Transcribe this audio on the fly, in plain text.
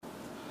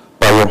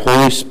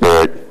Holy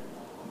Spirit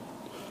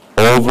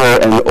over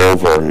and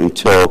over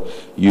until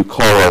you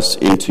call us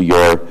into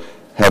your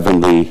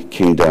heavenly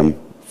kingdom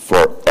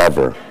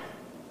forever.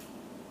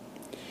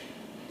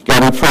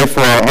 God, we pray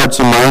for our hearts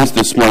and minds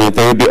this morning that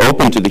they would be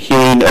open to the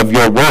hearing of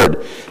your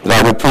word,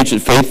 that I would preach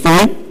it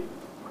faithfully,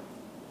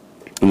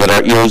 and that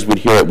our ears would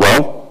hear it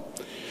well.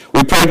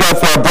 We pray, God,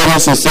 for our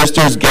brothers and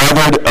sisters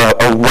gathered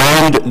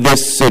around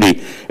this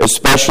city,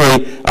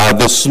 especially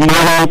this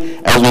morning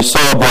as we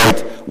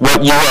celebrate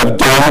what you have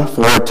done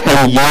for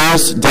 10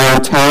 years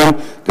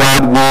downtown.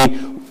 God, we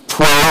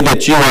pray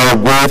that you are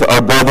with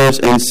our brothers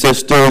and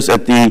sisters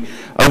at the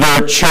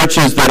other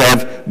churches that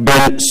have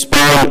been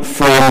spawned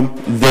from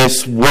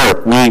this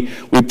work. We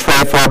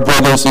pray for our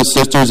brothers and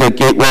sisters at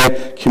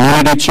Gateway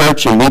Community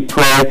Church, and we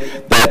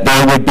pray that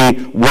they would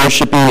be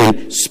worshiping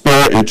in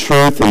spirit and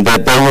truth, and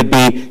that they would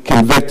be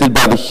convicted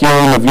by the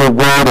hearing of your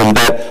word, and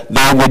that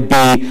they would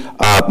be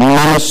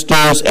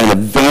ministers and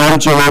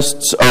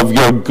evangelists of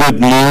your good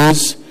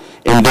news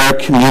in their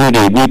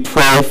community. We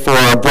pray for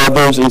our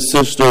brothers and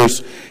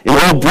sisters in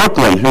Old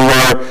Brooklyn who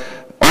are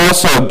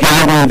also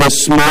gathering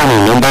this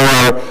morning, and they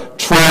are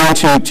trying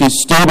to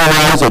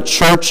stabilize a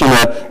church in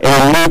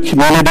a new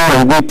community,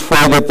 and we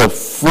pray that the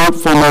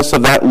fruitfulness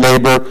of that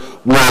labor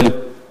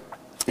would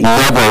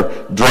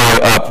never dry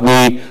up.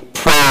 We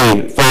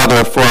pray,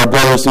 Father, for our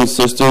brothers and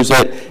sisters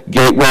at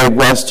Gateway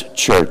West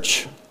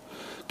Church.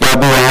 God,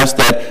 we ask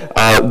that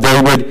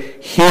they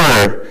would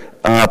hear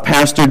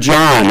Pastor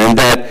John, and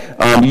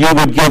that you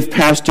would give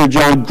Pastor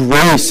John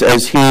grace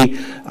as he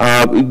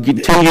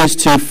continues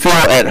to feel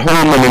at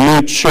home in a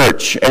new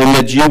church, and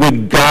that you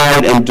would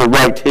guide and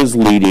direct his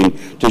leading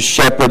to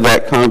shepherd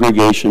that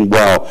congregation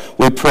well.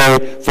 We pray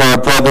for our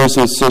brothers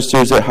and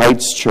sisters at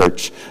Heights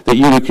Church, that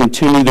you would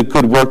continue the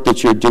good work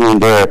that you're doing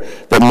there,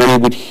 that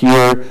many would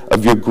hear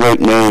of your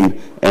great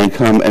name and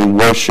come and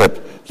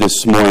worship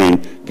this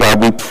morning. God,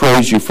 we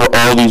praise you for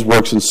all these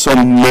works and so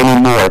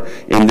many more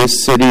in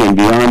this city and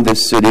beyond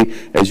this city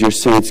as your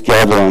saints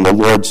gather on the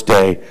Lord's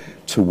day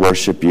to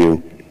worship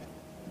you.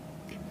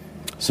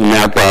 So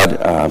now,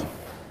 God,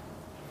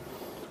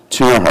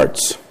 tune our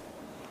hearts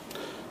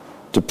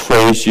to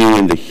praise you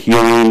in the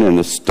hearing and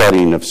the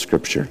studying of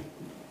Scripture.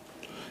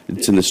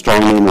 It's in the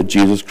strong name of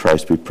Jesus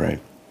Christ we pray.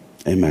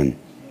 Amen.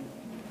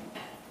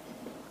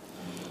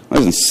 I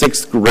was in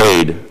 6th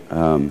grade.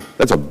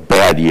 That's a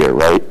bad year,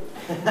 right?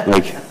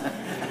 Like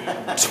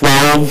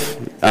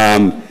 12.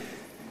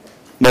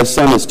 My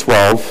son is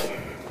 12.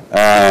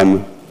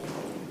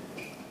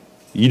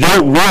 You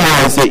don't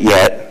realize it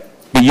yet,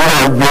 but you're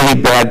a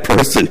really bad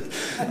person.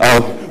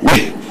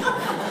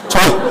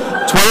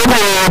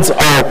 12-year-olds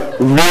are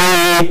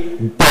really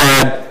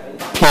bad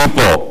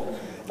people.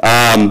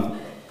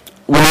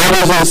 When I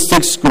was in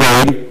 6th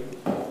grade,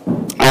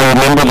 I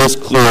remember this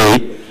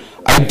clearly.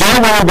 I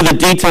don't remember the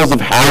details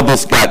of how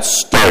this got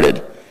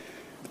started.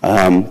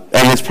 And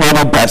it's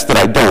probably best that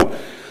I don't.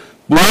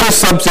 We had a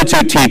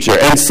substitute teacher,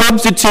 and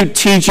substitute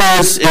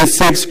teachers in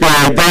 6th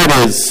grade, that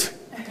is,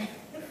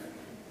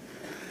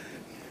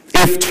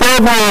 if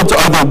 12-year-olds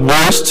are the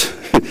worst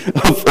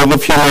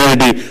of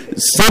humanity,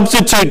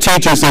 substitute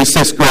teachers in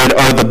 6th grade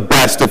are the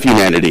best of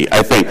humanity,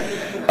 I think.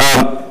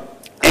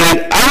 And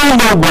I don't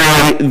know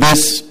why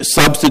this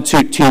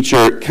substitute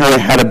teacher kind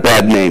of had a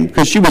bad name,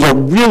 because she was a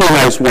really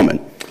nice woman.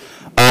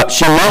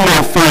 She knew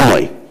my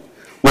family,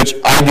 which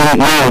I didn't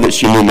know that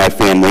she knew my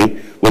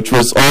family, which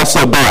was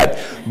also bad.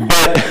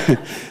 But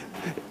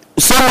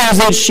some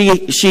reason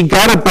she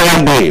got a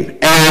bad name.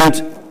 And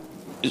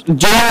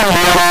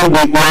generally, we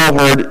all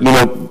heard,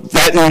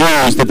 that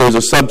news that there's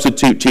a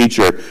substitute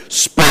teacher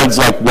spreads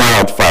like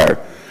wildfire.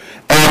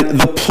 And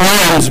the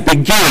plans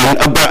began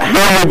about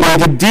how we're going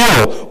to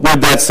deal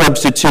with that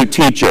substitute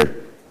teacher.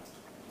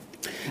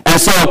 And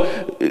so,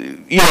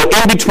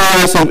 in between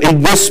us,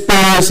 in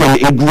whispers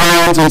and in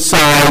groans and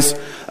sighs,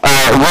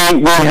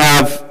 we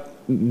have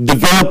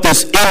developed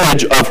this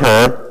image of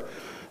her,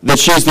 that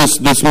she's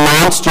this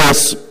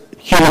monstrous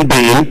human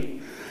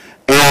being,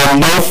 and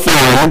no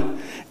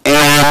fun,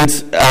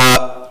 and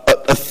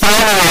a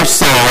thorn on our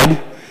side,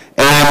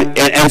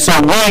 and so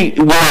we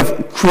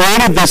have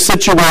created this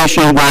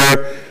situation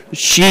where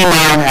she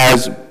now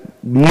has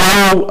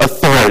no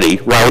authority,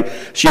 right?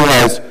 She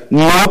has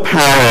no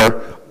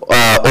power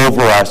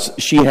over us.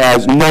 She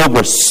has no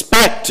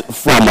respect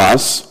from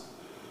us,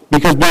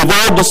 because we've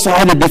all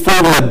decided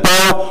before the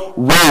bell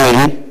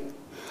rang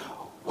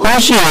who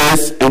she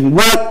is and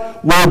what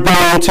we're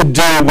going to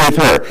do with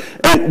her.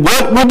 And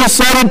what we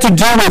decided to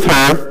do with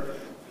her,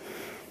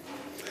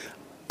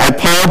 I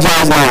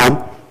apologize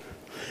now,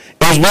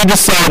 is we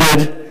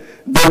decided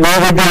that we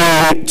were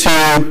going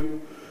to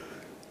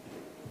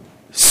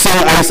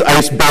sing Ice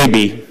Ice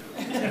Baby.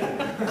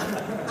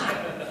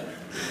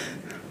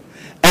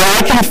 And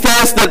I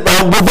confess that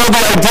although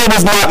the idea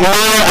was not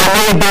mine, I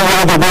may have been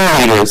one of the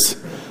ringleaders.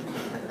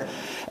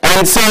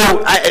 And so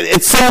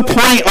at some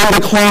point on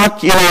the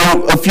clock,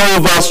 a few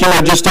of us,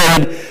 just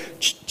started,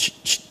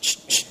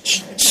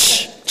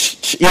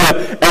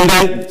 and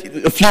then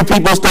a few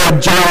people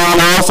started joining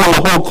us, and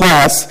the whole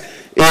class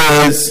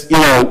is,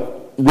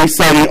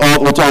 reciting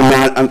all the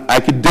time. I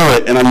could do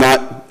it, and I'm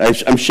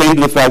ashamed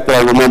of the fact that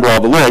I remember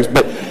all the lyrics,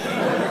 but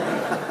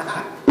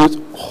it was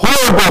a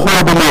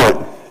horrible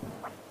moment.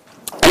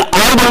 And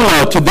I don't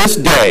know to this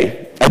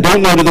day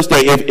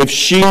if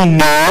she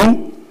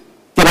knew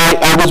that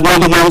I was one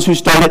of the ones who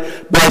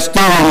started, but I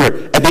still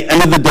remember, at the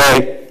end of the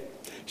day,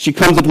 she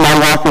comes up to my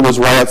locker, was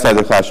right outside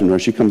the classroom door.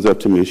 She comes up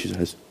to me and she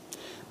says,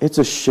 "It's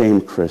a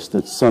shame, Chris,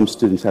 that some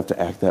students have to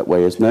act that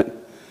way, isn't it?"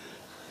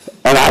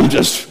 And I'm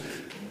just,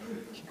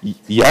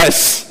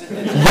 yes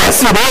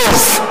it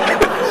is.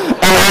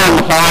 And I'm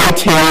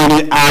hightailing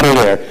it out of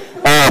there.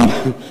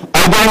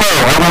 I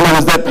don't know,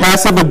 is that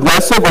passive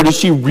aggressive, or does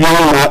she really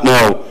not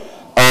know?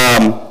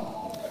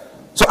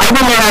 So I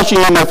don't know how she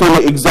knew my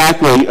family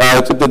exactly,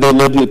 except that they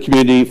lived in the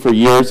community for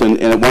years,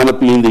 and it wound up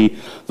being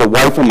the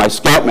wife of my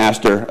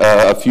scoutmaster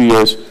a few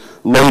years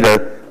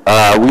later.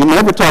 We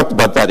never talked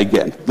about that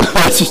again.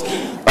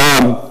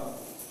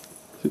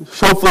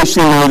 Hopefully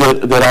she knew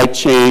that I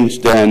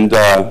changed and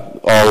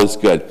all is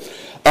good.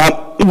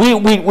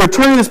 We're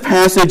turning this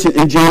passage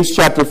in James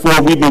chapter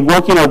 4. We've been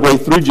working our way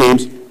through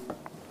James,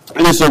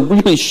 and it's a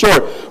really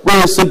short,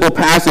 really simple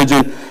passage.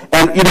 And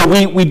you know,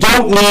 we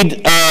don't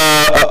need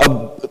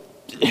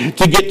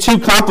to get too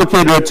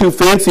complicated or too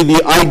fancy.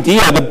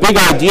 The big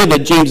idea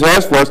that James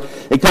has for us,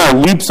 it kind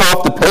of leaps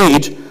off the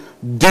page.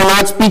 Do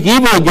not speak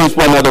evil against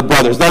one another,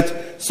 brothers.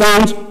 That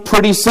sounds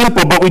pretty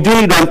simple, but we do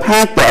need to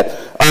unpack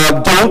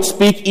that. Don't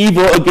speak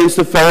evil against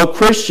a fellow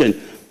Christian.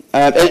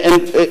 And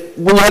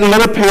we had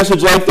another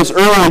passage like this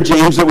earlier in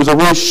James that was a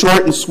really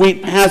short and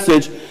sweet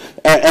passage.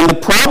 And the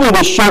problem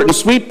with short and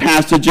sweet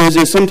passages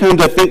is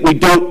sometimes I think we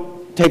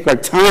don't take our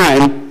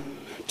time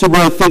to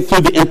really think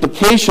through the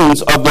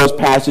implications of those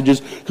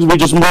passages, because we're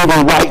just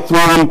moving right through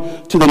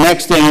them to the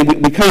next thing.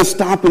 And we kind of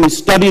stop and we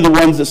study the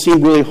ones that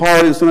seem really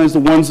hard, and sometimes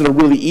the ones that are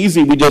really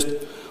easy we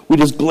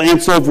just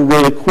glance over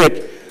really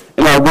quick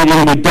in our reading,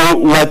 and we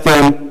don't let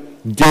them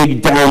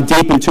dig down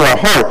deep into our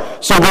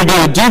heart. So we're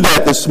going to do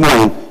that this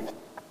morning.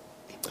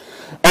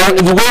 And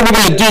the way we're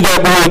going to do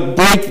that, we're going to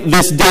break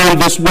this down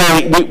this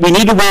way. We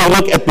need to really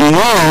look at the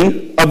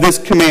meaning of this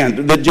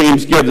command that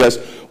James gives us.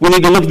 We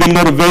need to look at the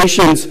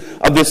motivations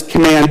of this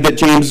command that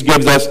James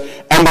gives us.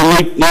 And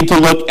we need to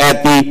look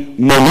at the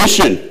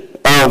monition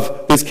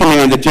of this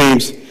command that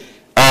James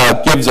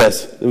gives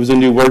us. It was a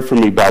new word for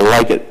me, but I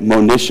like it,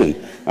 monition.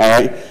 All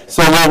right?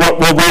 So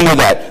we'll run with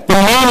that. The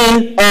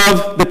meaning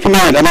of the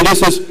command. I mean,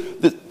 this is,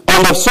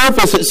 on the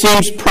surface, it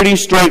seems pretty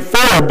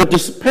straightforward, but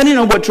depending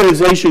on what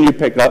translation you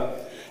pick up,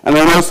 and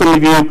I know some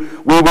of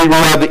you, we read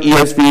out the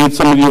ESV,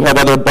 some of you have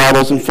other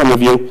Bibles in front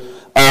of you,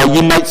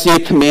 you might see a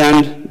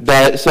command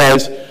that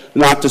says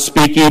not to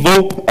speak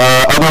evil.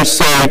 Others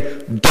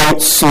say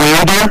don't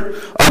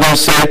slander. Others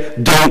say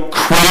don't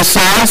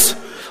criticize.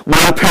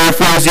 One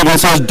paraphrase even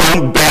says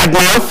don't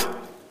badmouth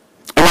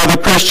another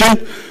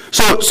Christian.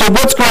 So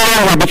what's going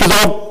on here? Because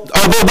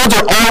although those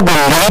are all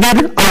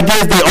related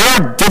ideas, they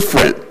are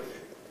different.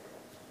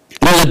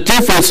 There's a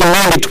difference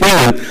in between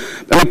them.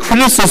 I mean,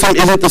 criticism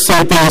isn't the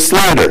same thing as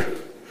slander.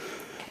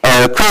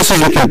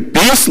 Criticism can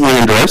be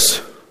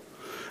slanderous,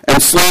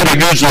 and slander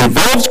usually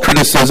involves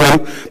criticism,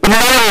 but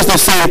not always the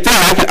same thing.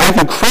 I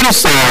can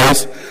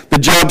criticize the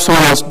job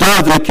someone else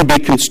does, and it can be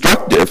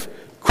constructive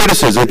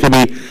criticism. It can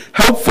be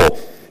helpful.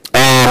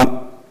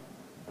 But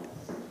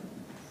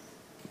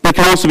it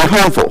can also be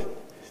harmful.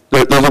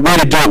 There's a way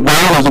to do it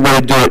well, there's a way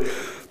to do it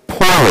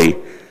poorly.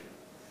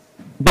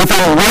 But if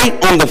I'm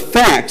right on the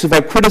facts, if I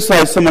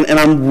criticize someone and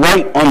I'm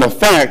right on the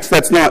facts,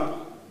 that's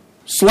not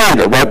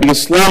slander, right?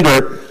 Because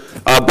slander,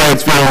 by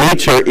its very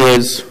nature,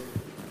 is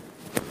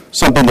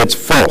something that's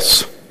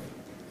false.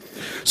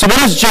 So what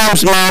does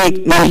James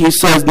mean when he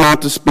says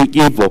not to speak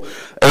evil?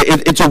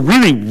 It's a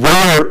really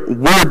rare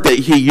word that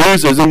he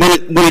uses, and when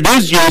it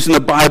is used in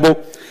the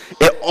Bible,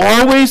 it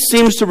always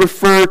seems to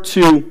refer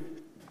to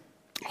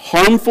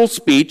harmful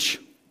speech,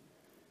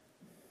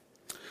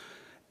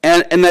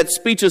 and that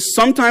speech is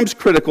sometimes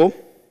critical,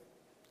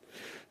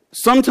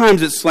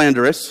 sometimes it's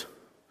slanderous,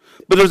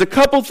 but there's a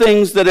couple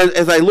things that,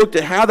 as I looked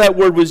at how that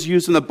word was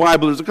used in the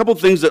Bible, there's a couple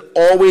things that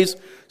always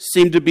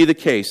seem to be the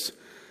case.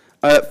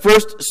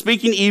 First,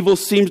 speaking evil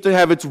seems to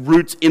have its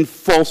roots in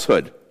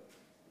falsehood.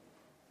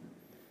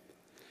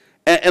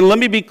 And let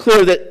me be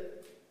clear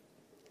that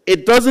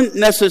it doesn't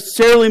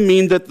necessarily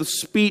mean that the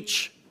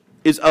speech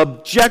is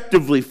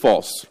objectively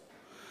false.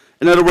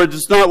 In other words,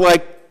 it's not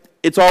like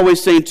it's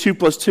always saying 2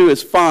 + 2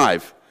 is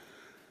 5.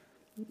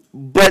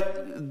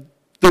 But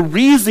the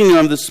reasoning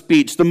of the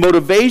speech, the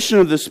motivation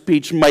of the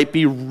speech might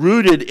be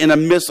rooted in a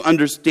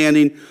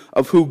misunderstanding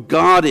of who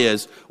God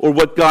is or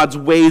what God's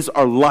ways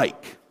are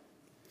like.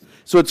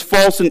 So it's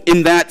false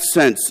in that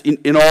sense,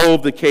 in all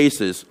of the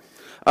cases.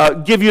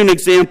 Give you an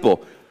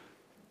example.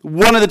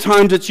 One of the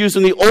times it's used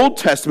in the Old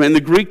Testament, in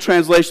the Greek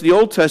translation of the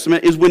Old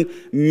Testament, is when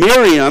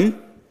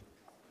Miriam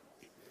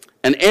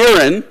and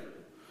Aaron,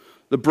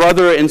 the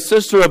brother and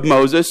sister of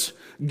Moses,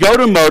 go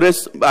to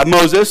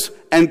Moses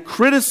and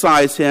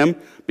criticize him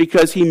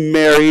because he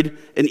married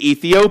an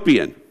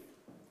Ethiopian.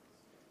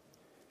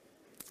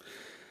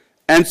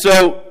 And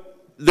so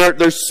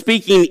they're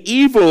speaking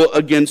evil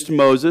against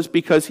Moses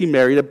because he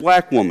married a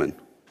black woman.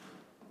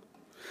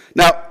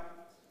 Now,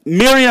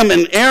 Miriam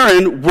and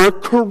Aaron were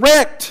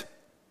correct.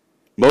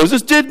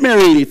 Moses did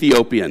marry an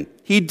Ethiopian.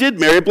 He did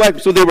marry a black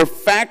woman, so they were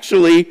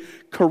factually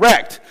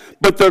correct.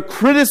 But their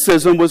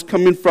criticism was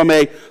coming from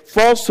a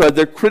falsehood.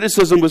 Their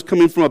criticism was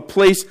coming from a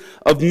place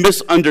of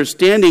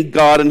misunderstanding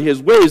God and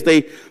his ways.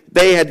 They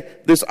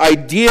had this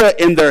idea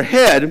in their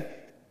head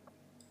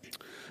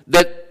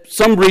that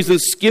some reason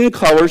skin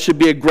color should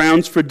be a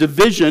grounds for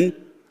division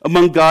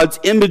among God's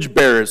image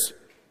bearers.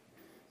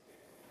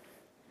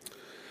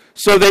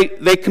 So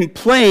they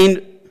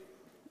complained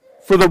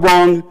for the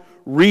wrong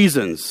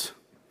reasons.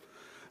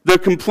 Their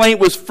complaint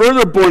was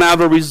further born out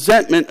of a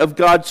resentment of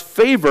God's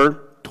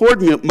favor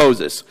toward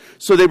Moses.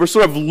 So they were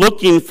sort of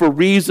looking for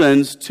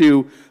reasons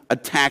to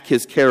attack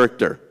his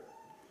character.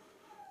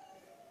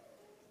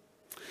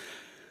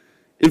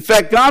 In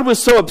fact, God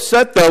was so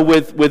upset, though,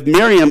 with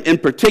Miriam in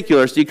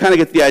particular, so you kind of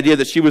get the idea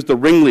that she was the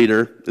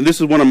ringleader, and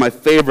this is one of my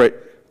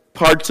favorite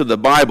parts of the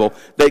Bible,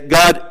 that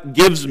God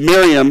gives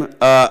Miriam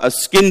a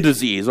skin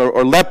disease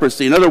or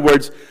leprosy. In other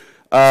words,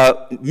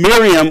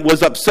 Miriam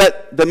was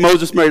upset that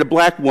Moses married a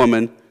black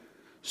woman,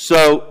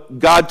 so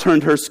God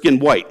turned her skin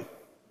white.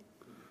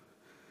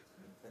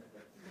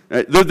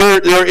 Right?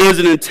 There is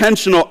an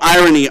intentional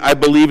irony, I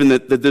believe, in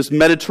that this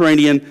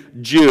Mediterranean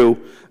Jew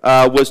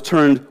was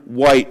turned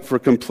white for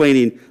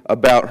complaining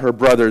about her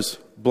brother's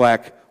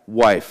black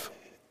wife.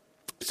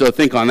 So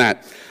think on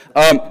that.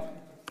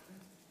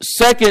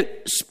 Second,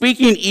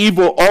 speaking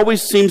evil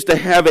always seems to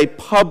have a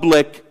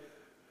public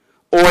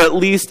or at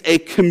least a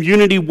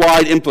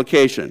community-wide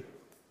implication.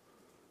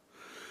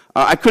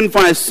 I couldn't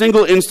find a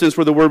single instance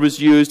where the word was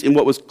used in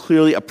what was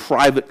clearly a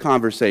private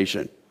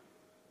conversation.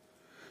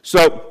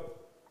 So,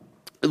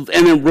 and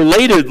then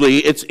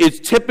relatedly, it's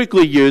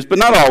typically used, but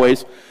not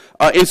always,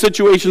 in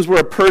situations where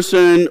a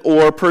person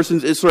or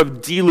persons is sort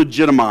of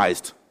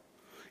delegitimized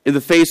in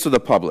the face of the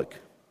public,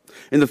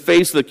 in the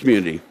face of the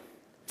community.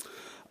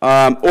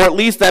 Or at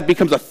least that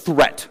becomes a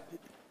threat.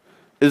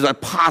 There's a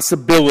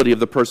possibility of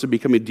the person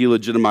becoming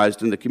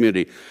delegitimized in the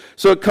community.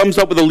 So it comes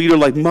up with a leader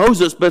like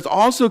Moses, but it's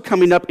also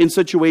coming up in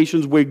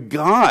situations where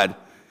God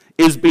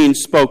is being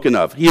spoken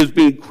of. He is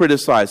being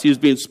criticized. He is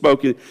being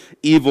spoken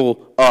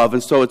evil of.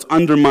 And so it's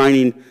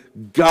undermining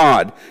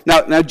God.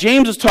 Now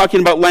James is talking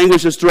about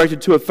language that's directed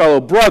to a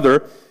fellow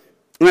brother,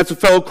 and that's a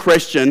fellow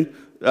Christian,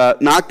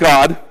 not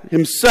God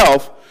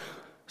himself.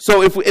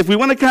 So if we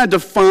want to kind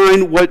of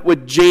define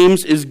what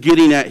James is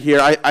getting at here,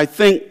 I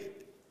think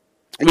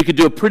we could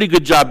do a pretty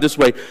good job this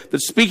way. That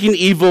speaking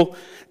evil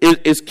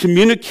is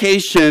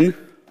communication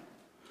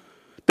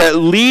that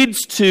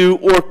leads to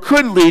or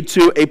could lead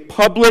to a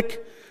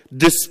public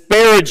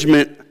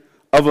disparagement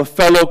of a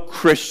fellow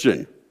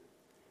Christian.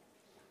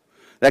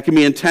 That can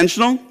be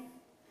intentional,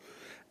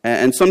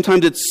 and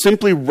sometimes it's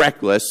simply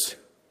reckless.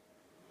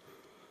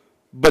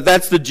 But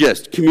that's the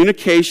gist.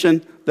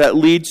 Communication that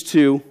leads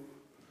to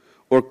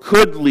or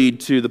could lead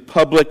to the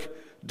public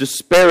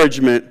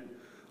disparagement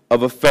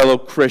of a fellow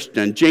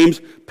Christian. James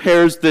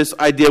pairs this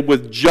idea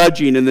with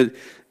judging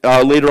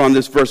later on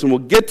this verse, and we'll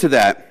get to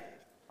that.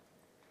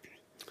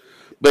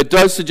 But it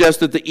does suggest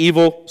that the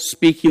evil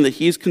speaking that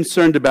he's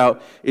concerned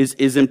about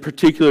is in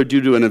particular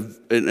due to an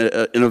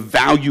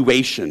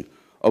evaluation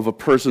of a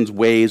person's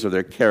ways or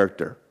their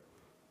character.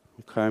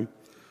 Okay?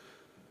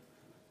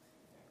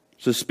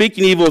 So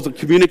speaking evil is a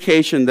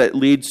communication that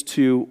leads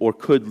to or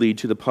could lead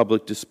to the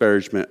public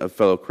disparagement of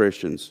fellow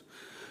Christians.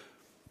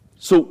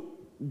 So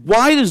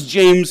why does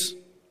James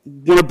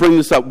want to bring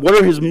this up? What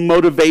are his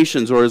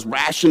motivations or his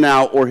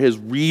rationale or his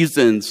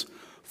reasons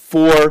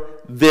for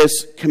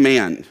this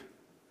command?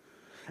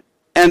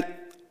 And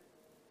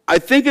I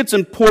think it's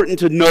important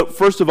to note,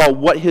 first of all,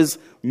 what his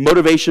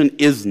motivation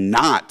is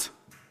not.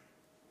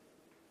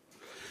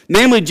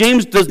 Namely,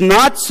 James does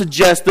not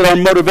suggest that our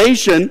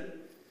motivation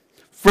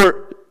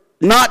for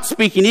not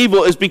speaking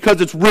evil is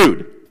because it's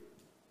rude.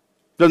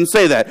 Doesn't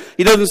say that.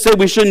 He doesn't say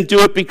we shouldn't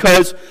do it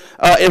because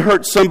it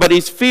hurts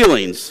somebody's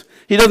feelings.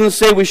 He doesn't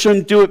say we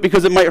shouldn't do it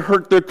because it might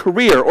hurt their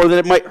career or that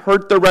it might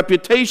hurt their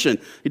reputation.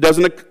 He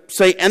doesn't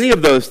say any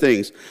of those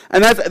things.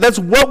 And that's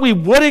what we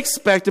would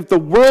expect if the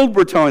world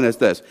were telling us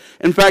this.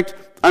 In fact,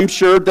 I'm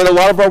sure that a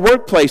lot of our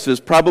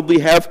workplaces probably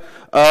have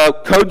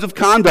codes of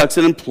conduct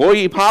and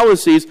employee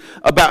policies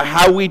about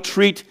how we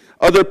treat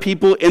other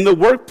people in the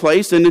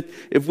workplace. And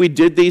if we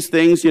did these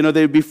things, they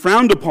would be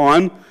frowned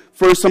upon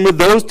for some of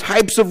those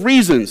types of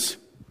reasons.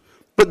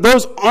 But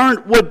those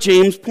aren't what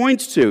James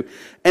points to.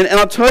 And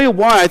I'll tell you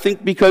why. I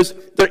think because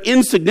they're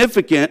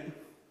insignificant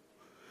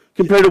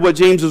compared to what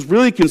James is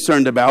really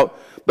concerned about.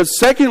 But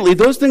secondly,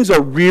 those things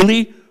are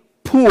really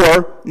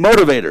poor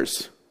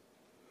motivators.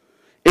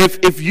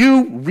 If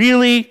you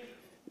really,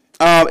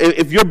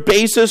 if your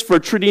basis for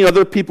treating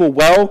other people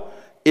well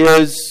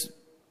is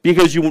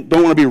because you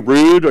don't want to be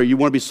rude or you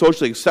want to be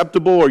socially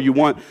acceptable or you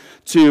want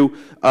to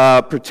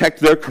protect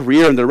their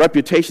career and their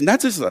reputation,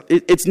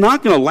 it's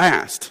not going to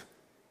last.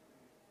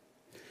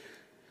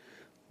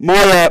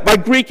 My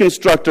Greek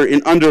instructor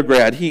in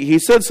undergrad, he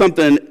said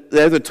something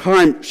that at the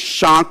time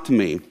shocked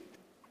me.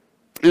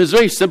 It was a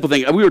very simple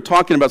thing. We were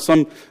talking about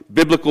some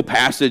biblical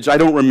passage. I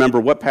don't remember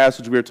what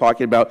passage we were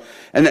talking about.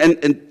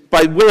 And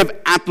by way of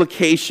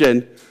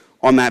application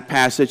on that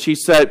passage, he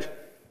said,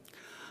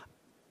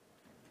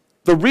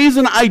 the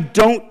reason I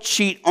don't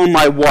cheat on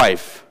my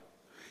wife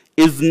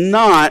is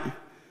not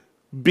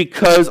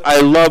because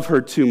I love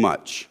her too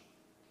much.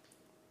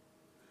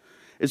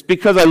 It's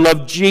because I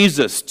love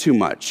Jesus too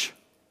much.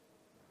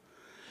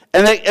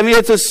 And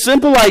it's a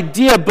simple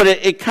idea, but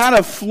it kind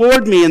of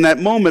floored me in that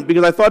moment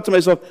because I thought to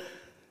myself,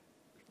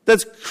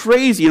 that's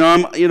crazy.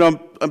 I'm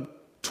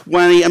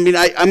 20.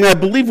 I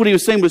believe what he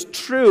was saying was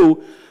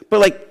true, but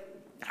like,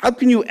 how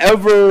can you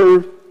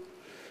ever,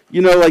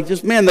 the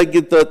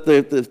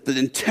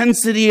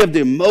intensity of the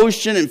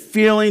emotion and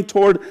feeling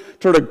toward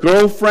a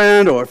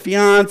girlfriend or a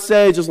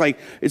fiance, just like,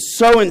 it's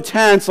so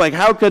intense. Like,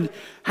 how could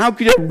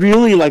you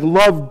really like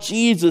love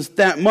Jesus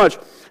that much?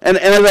 And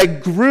as I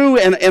grew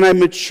and I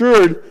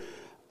matured,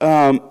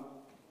 I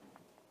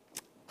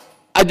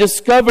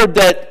discovered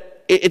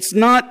that it's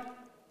not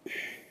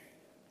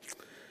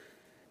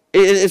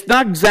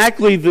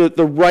exactly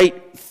the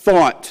right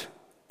thought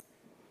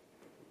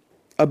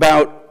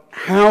about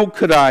how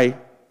could I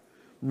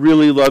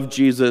really love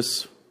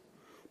Jesus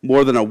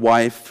more than a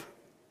wife.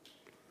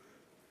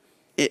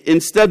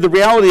 Instead, the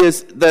reality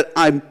is that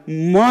I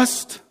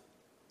must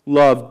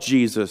love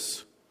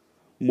Jesus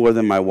more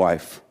than my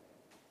wife.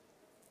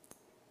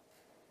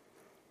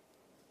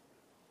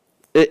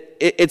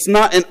 It's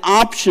not an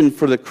option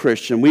for the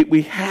Christian.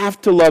 We have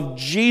to love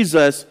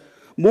Jesus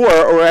more,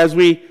 or as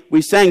we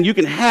sang, you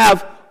can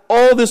have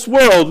all this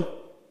world,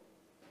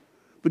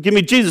 but give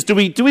me Jesus. Do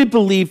we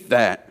believe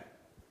that?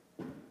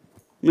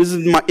 This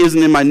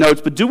isn't in my notes,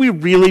 but do we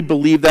really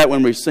believe that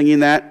when we're singing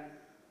that?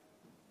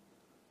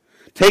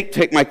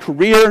 Take my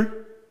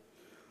career,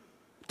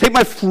 take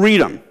my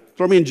freedom,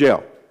 throw me in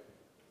jail.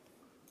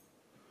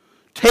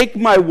 Take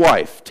my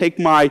wife, take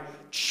my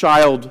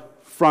child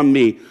from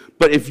me.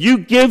 But if you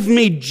give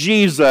me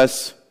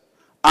Jesus,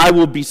 I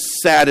will be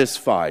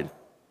satisfied.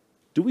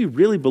 Do we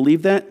really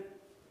believe that?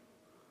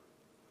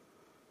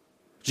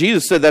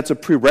 Jesus said that's a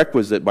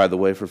prerequisite, by the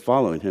way, for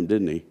following him,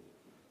 didn't he?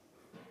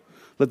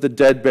 Let the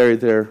dead bury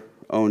their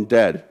own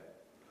dead.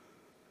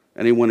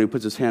 Anyone who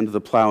puts his hand to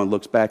the plow and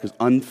looks back is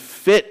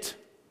unfit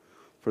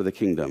for the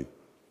kingdom.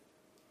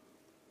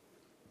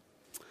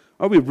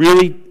 Are we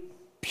really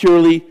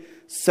purely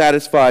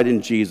satisfied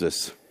in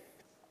Jesus?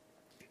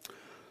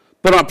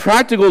 But on a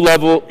practical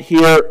level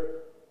here,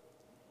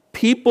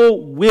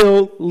 people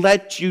will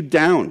let you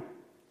down.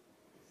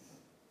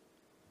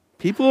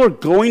 People are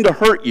going to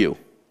hurt you.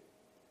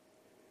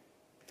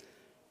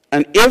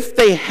 And if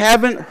they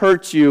haven't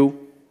hurt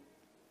you,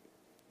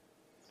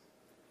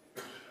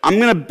 I'm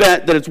going to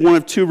bet that it's one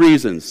of two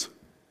reasons.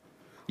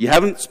 You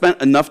haven't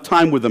spent enough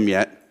time with them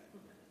yet,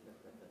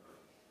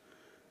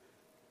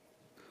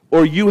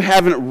 or you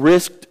haven't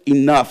risked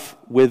enough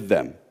with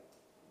them.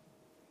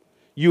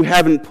 You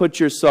haven't put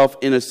yourself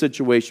in a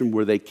situation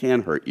where they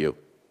can hurt you.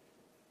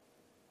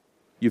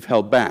 You've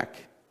held back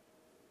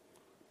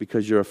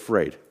because you're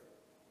afraid.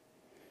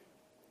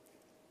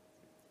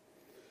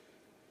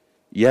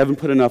 You haven't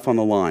put enough on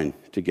the line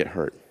to get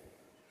hurt.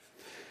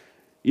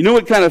 You know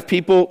what kind of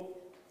people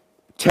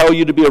tell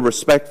you to be a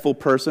respectful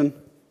person?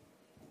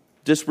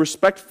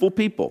 Disrespectful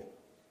people,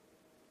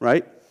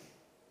 right?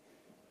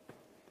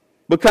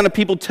 What kind of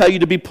people tell you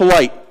to be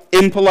polite?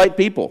 Impolite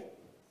people.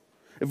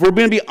 If we're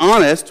going to be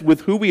honest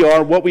with who we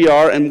are, what we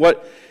are, and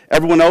what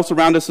everyone else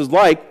around us is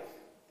like,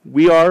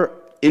 we are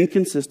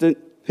inconsistent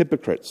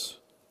hypocrites.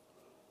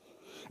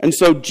 And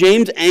so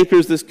James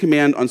anchors this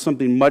command on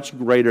something much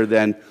greater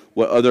than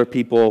what other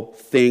people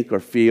think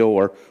or feel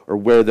or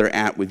where they're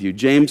at with you.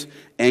 James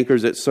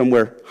anchors it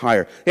somewhere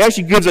higher. He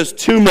actually gives us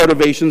two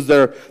motivations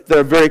that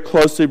are very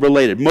closely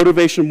related.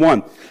 Motivation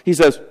one, he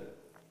says,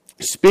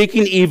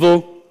 speaking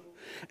evil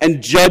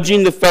and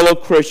judging the fellow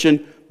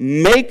Christian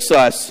makes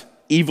us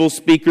evil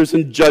speakers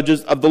and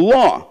judges of the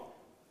law.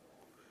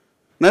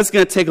 And that's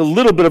going to take a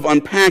little bit of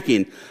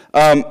unpacking.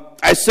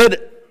 I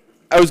said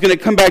I was going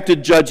to come back to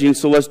judging,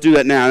 so let's do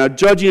that now. Now,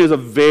 judging is a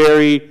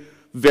very,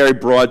 very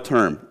broad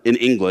term in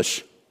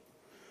English.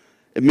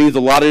 It means a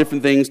lot of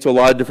different things to a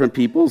lot of different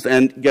peoples,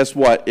 and guess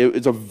what?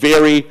 It's a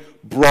very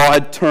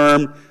broad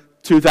term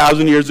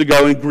 2,000 years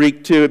ago in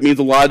Greek, too. It means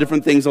a lot of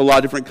different things in a lot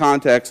of different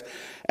contexts.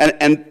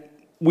 And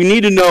we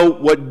need to know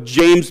what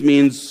James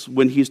means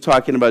when he's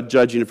talking about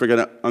judging if we're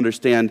going to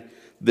understand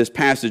this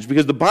passage,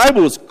 because the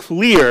Bible is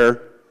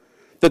clear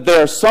that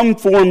there are some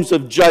forms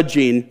of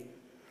judging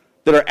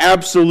that are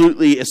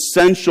absolutely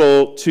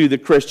essential to the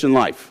Christian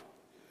life.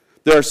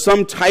 There are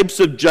some types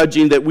of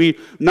judging that we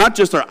not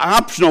just are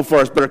optional for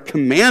us, but are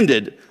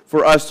commanded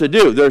for us to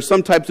do. There are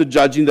some types of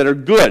judging that are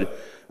good.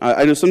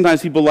 I know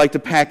sometimes people like to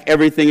pack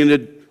everything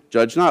into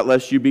judge not,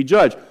 lest you be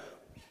judged.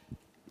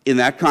 In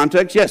that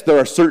context, yes, there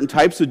are certain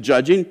types of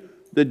judging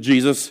that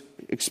Jesus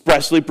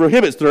expressly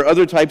prohibits. There are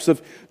other types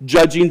of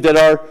judging that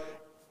are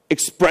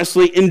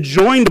expressly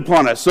enjoined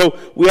upon us. So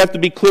we have to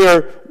be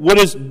clear, what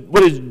does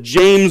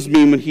James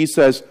mean when he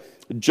says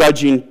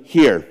judging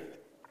here?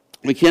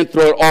 We can't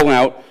throw it all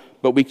out,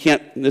 but we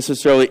can't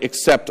necessarily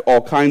accept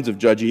all kinds of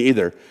judging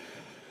either.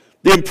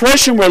 The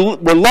impression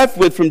we're left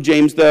with from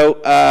James, though,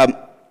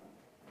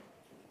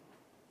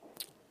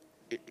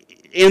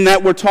 in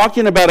that we're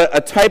talking about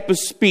a type of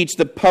speech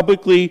that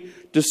publicly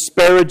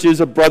disparages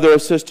a brother or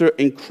sister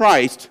in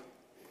Christ,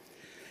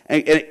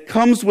 and it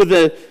comes with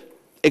an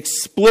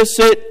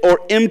explicit or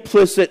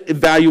implicit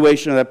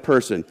evaluation of that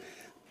person.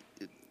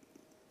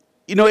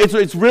 You know,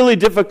 it's really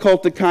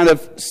difficult to kind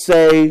of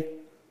say,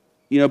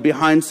 you know,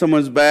 behind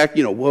someone's back,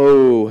 you know,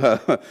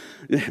 whoa,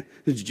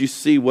 did you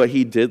see what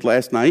he did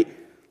last night?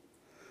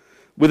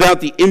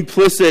 Without the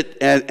implicit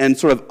and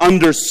sort of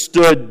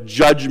understood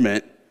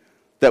judgment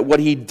that what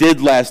he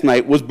did last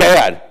night was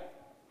bad.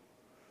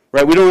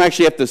 Right? We don't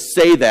actually have to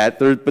say that,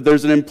 but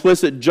there's an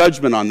implicit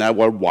judgment on that.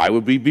 Well, why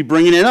would we be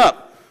bringing it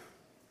up?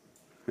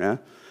 Yeah?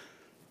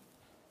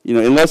 You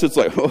know, unless it's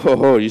like,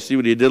 oh, you see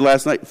what he did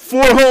last night?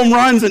 4 home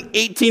runs and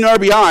 18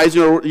 RBIs,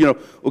 you know,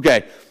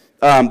 okay.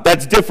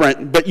 That's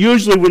different, but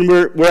usually when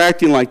we're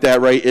acting like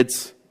that, right,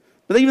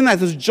 but even that,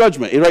 there's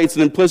judgment, right? It's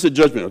an implicit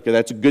judgment. Okay,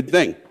 that's a good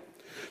thing.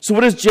 So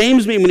what does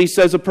James mean when he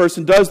says a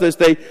person does this?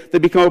 They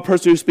become a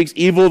person who speaks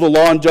evil of the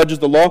law and judges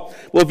the law.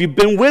 Well, if you've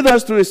been with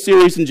us through a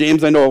series in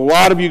James, I know a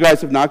lot of you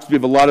guys have not, because we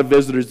have a lot of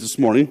visitors this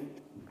morning.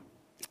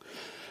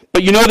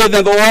 But you know that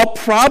the law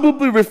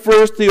probably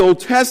refers to the Old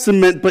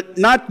Testament, but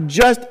not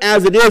just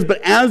as it is,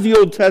 but as the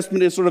Old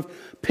Testament is sort of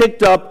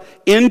picked up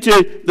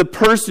into the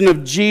person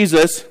of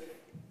Jesus.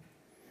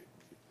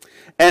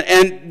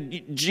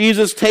 And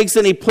Jesus takes it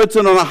and he puts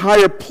it on a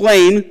higher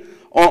plane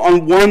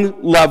on one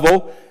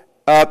level.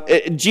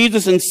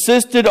 Jesus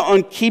insisted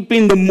on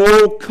keeping the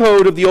moral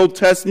code of the Old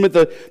Testament,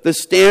 the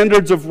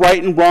standards of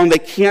right and wrong. They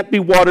can't be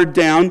watered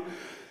down.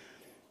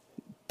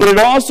 But it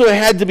also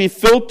had to be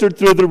filtered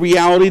through the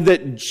reality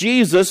that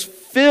Jesus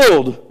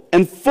filled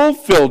and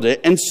fulfilled it.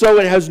 And so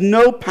it has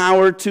no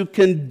power to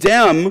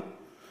condemn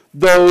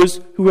those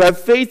who have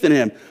faith in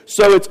him.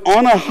 So it's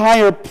on a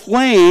higher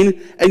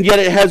plane, and yet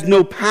it has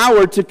no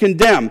power to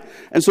condemn.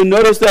 And so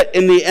notice that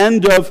in the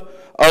end of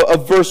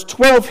verse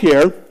 12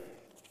 here,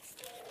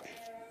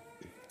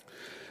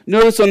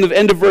 notice on the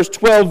end of verse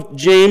 12,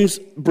 James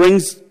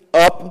brings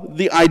up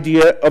the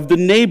idea of the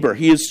neighbor.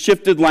 He has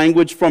shifted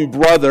language from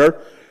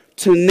brother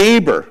to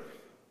neighbor.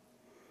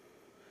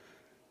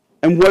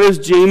 And what has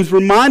James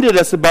reminded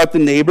us about the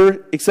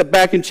neighbor, except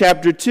back in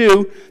chapter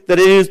 2, that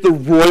it is the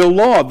royal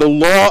law, the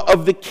law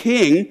of the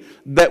king,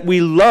 that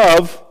we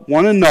love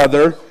one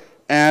another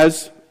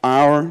as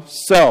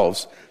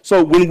ourselves.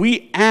 So when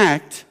we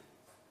act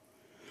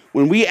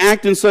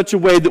in such a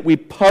way that we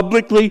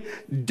publicly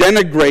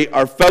denigrate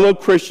our fellow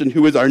Christian,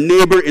 who is our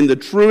neighbor in the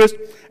truest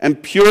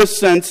and purest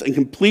sense and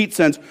complete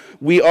sense,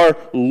 we are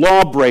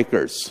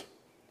lawbreakers.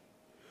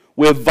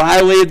 We have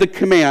violated the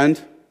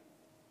command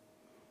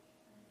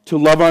to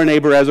love our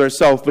neighbor as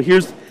ourselves. But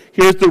here's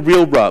the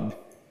real rub.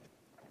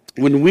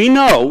 When we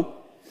know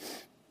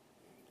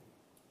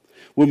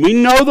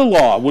the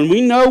law, when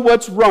we know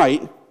what's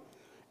right,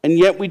 and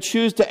yet we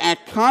choose to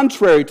act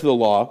contrary to the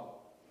law,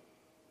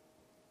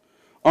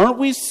 aren't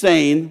we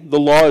saying the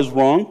law is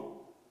wrong?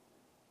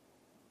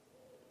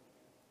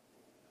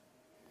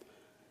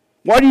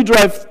 Why do you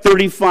drive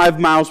 35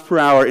 miles per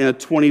hour in a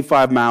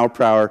 25 mile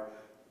per hour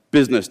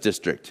business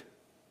district?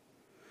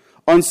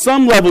 On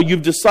some level,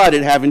 you've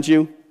decided, haven't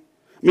you?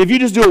 I mean, if you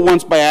just do it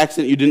once by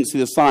accident, you didn't see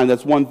the sign,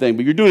 that's one thing.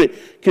 But you're doing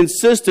it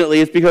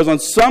consistently, it's because on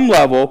some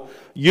level,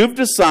 you've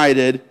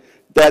decided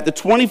that the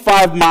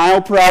 25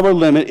 mile per hour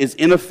limit is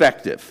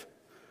ineffective.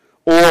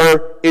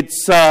 Or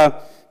it's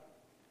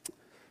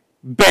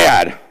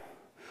bad.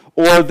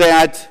 Or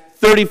that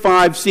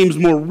 35 seems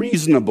more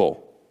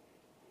reasonable.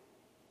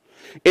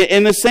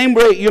 In the same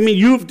way, I mean,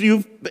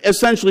 you've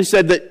essentially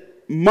said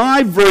that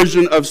my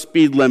version of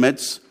speed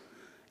limits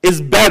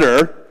is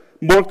better,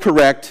 more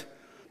correct,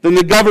 than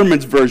the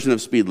government's version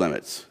of speed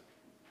limits.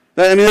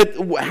 I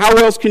mean, how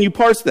else can you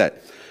parse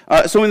that?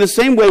 So in the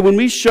same way, when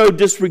we show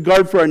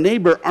disregard for our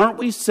neighbor, aren't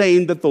we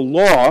saying that the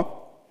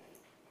law,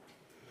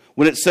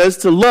 when it says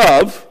to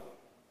love,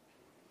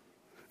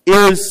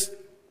 is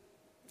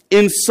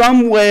in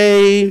some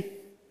way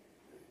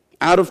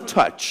out of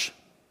touch,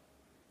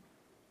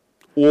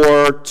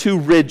 or too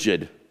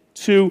rigid,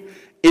 too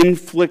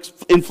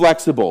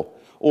inflexible,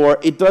 or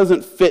it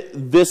doesn't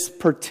fit this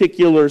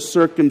particular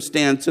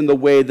circumstance in the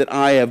way that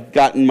I have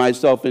gotten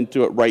myself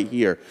into it right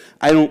here?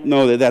 I don't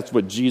know that that's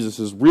what Jesus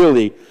is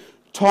really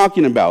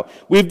talking about.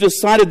 We've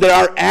decided that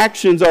our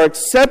actions are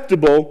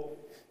acceptable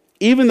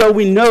even though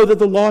we know that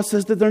the law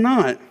says that they're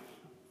not.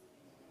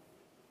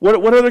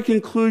 What other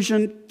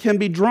conclusion can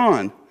be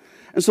drawn?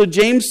 And so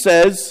James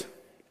says,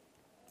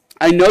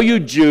 I know you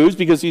Jews,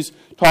 because he's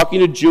talking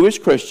to Jewish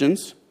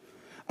Christians,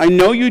 I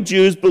know you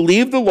Jews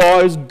believe the law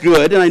is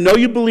good, and I know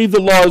you believe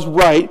the law is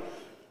right,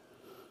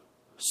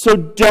 so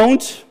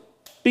don't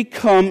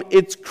become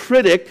its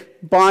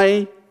critic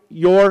by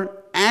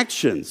your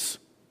actions.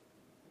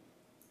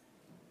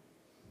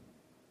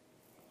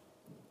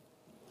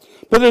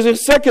 But there's a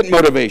second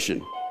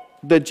motivation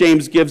that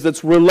James gives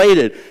that's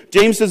related.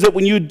 James says that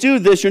when you do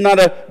this, you're not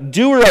a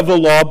doer of the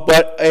law,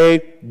 but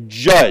a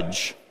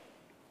judge.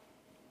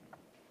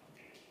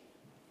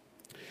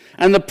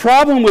 And the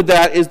problem with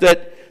that is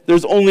that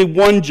there's only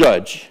one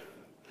judge.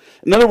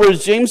 In other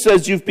words, James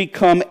says you've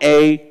become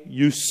a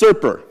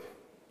usurper.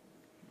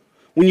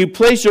 When you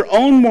place your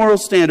own moral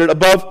standard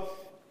above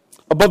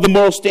the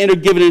moral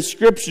standard given in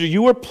Scripture,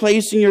 you are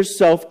placing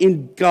yourself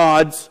in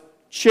God's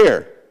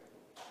chair.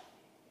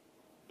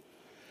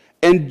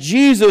 And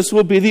Jesus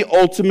will be the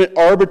ultimate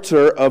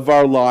arbiter of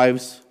our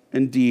lives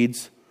and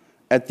deeds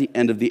at the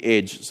end of the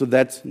age. So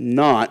that's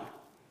not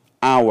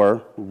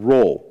our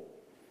role.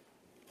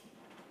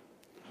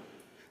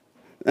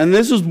 And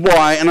this is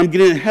why, and I'm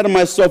getting ahead of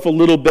myself a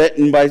little bit,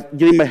 and by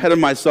getting ahead of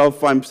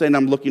myself, I'm saying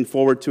I'm looking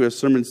forward to a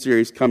sermon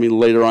series coming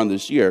later on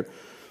this year.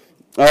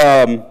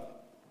 But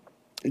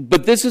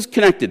this is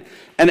connected,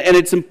 and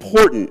it's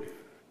important.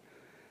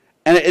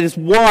 And it is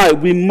why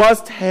we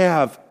must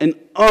have an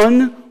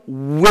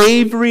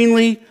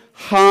unwaveringly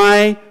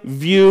high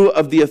view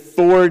of the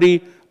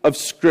authority of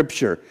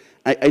Scripture.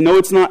 I know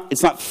it's not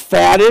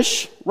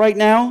faddish right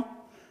now.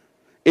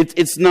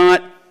 It's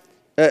not,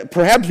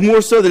 perhaps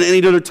more so than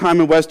any other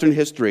time in Western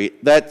history.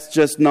 That's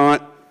just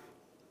not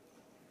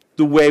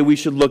the way we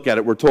should look at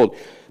it, we're told.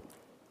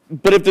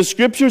 But if the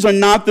Scriptures are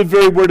not the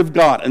very Word of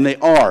God, and they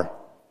are,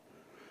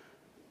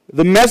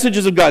 the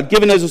messages of God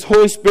given as His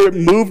Holy Spirit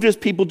moved His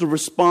people to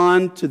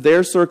respond to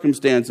their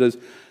circumstances,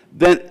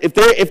 then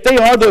if they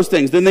are those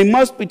things, then they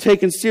must be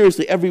taken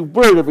seriously. Every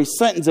word, every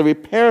sentence, every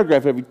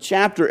paragraph, every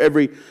chapter,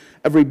 every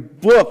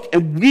book.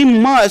 And we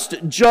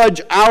must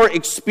judge our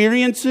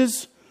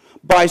experiences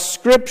by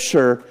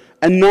Scripture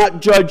and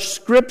not judge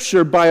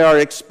Scripture by our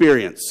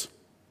experience.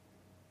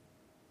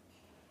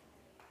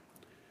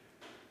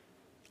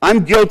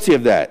 I'm guilty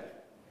of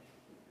that.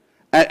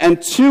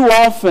 And too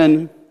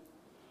often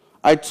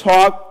I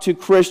talk to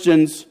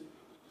Christians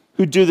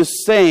who do the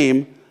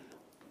same.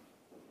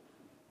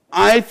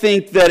 I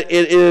think that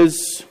it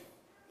is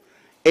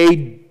a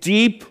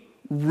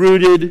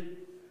deep-rooted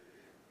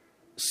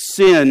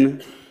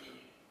sin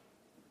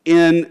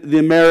in the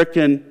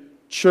American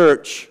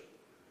church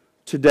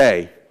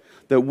today,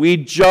 that we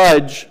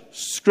judge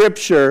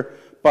Scripture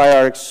by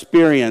our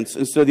experience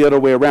instead of the other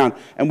way around.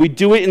 And we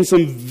do it in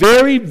some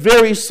very,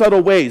 very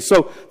subtle ways.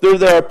 So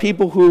there are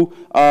people who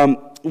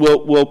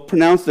will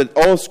pronounce that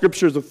all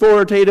Scripture is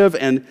authoritative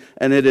and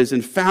it is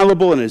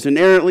infallible and it is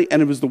inerrantly,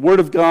 and it was the Word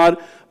of God,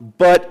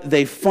 but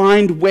they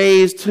find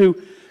ways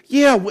to,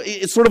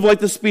 it's sort of like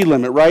the speed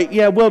limit, right?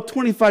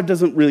 25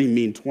 doesn't really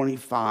mean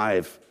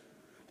 25.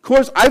 Of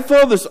course, I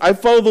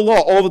follow the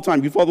law all the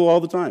time. You follow the law all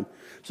the time.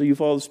 So you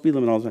follow the speed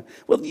limit all the time.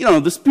 Well,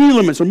 the speed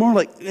limits are more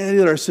like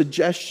they're a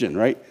suggestion,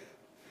 right?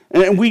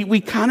 And we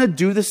kind of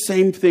do the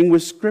same thing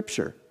with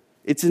Scripture.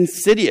 It's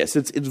insidious.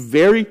 It's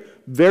very,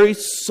 very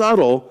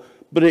subtle,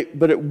 but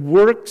it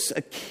works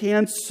a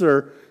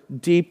cancer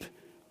deep,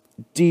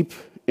 deep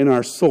in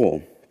our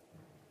soul.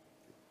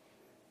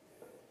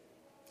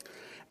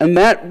 And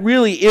that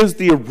really is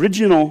the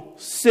original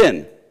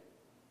sin,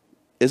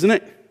 isn't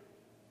it?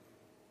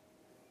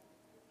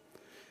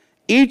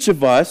 Each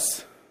of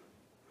us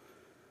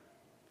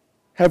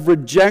have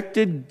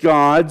rejected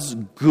God's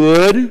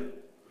good,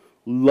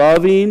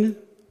 loving,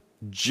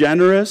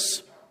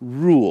 generous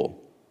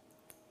rule.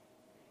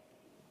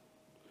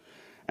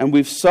 And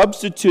we've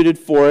substituted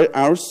for it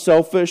our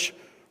selfish,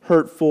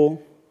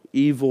 hurtful,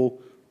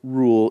 evil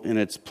rule in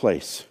its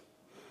place.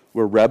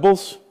 We're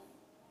rebels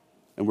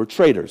and we're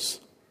traitors.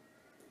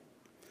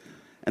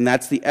 And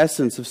that's the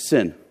essence of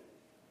sin.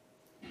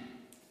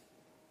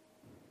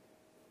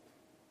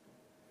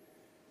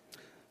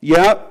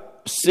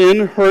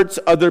 Sin hurts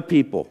other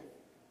people.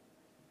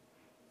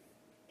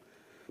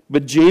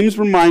 But James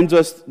reminds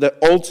us that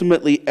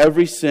ultimately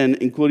every sin,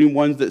 including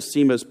ones that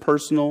seem as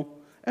personal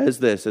as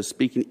this, as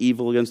speaking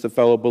evil against a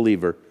fellow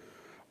believer,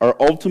 are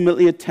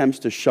ultimately attempts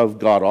to shove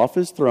God off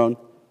His throne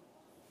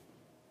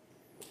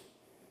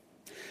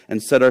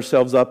and set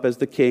ourselves up as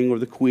the king or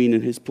the queen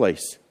in His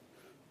place.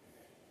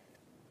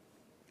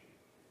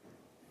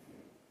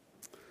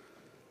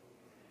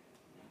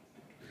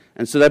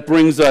 And so that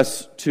brings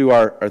us to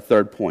our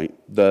third point,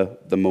 the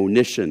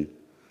monition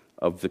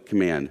of the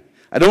command.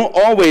 I don't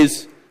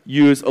always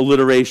use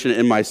alliteration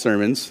in my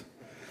sermons,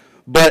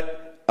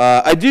 but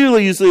I do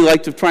usually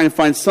like to try and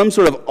find some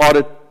sort of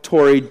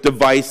auditory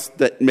device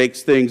that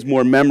makes things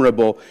more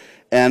memorable.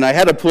 And I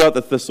had to pull out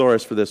the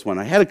thesaurus for this one.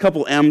 I had a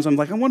couple M's. I'm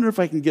like, I wonder if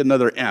I can get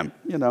another M,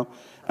 And I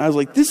was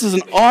like, this is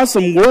an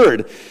awesome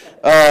word.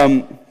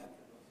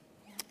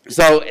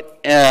 So,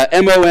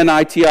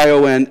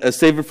 monition,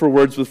 save it for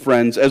words with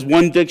friends. As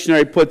one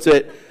dictionary puts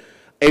it,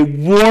 a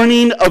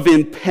warning of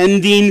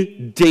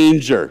impending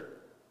danger.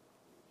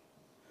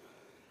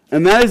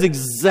 And that is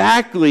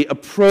exactly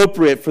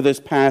appropriate for this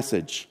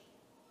passage.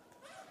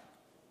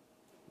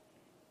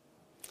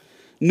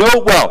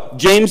 Note well,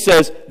 James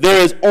says,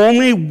 there is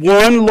only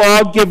one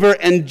lawgiver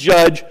and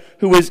judge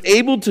who is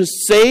able to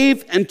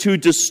save and to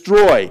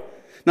destroy.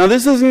 Now,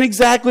 this isn't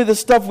exactly the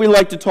stuff we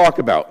like to talk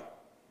about.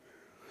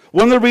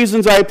 One of the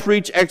reasons I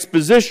preach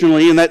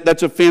expositionally, and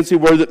that's a fancy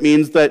word that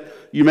means that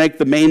you make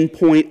the main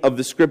point of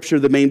the scripture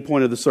the main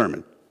point of the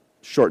sermon.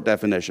 Short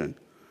definition.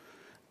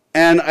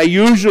 And I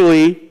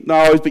usually,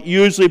 not always, but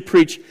usually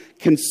preach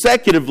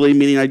consecutively,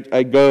 meaning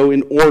I go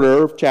in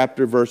order,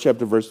 chapter, verse,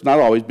 not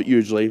always, but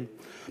usually.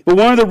 But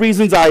one of the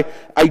reasons I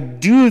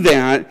do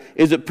that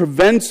is it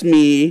prevents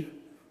me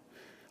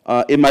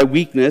in my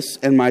weakness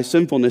and my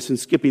sinfulness in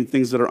skipping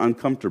things that are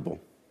uncomfortable.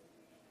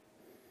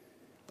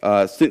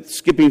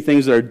 Skipping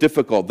things that are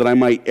difficult, that I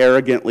might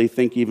arrogantly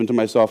think even to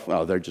myself,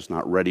 oh, they're just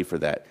not ready for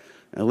that.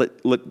 And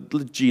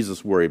let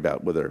Jesus worry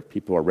about whether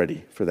people are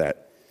ready for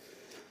that.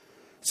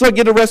 So I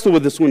get to wrestle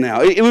with this one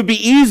now. It would be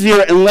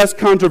easier and less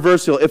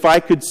controversial if I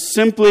could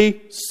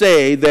simply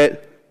say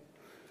that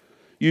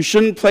you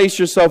shouldn't place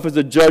yourself as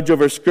a judge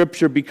over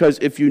Scripture, because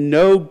if you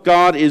know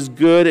God is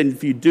good and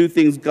if you do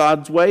things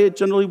God's way, it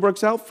generally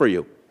works out for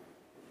you.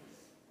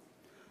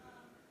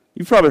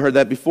 You've probably heard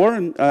that before,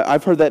 and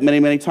I've heard that many,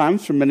 many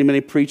times from many,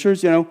 many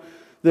preachers,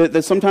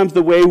 that sometimes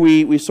the way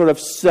we sort of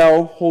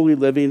sell holy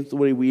living, the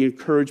way we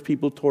encourage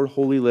people toward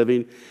holy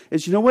living,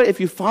 is, you know what,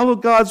 if you follow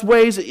God's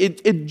ways,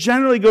 it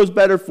generally goes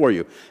better for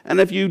you. And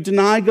if you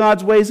deny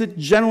God's ways, it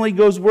generally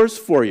goes worse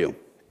for you.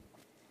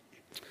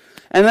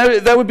 And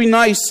that would be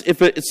nice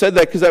if it said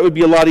that, because that would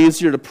be a lot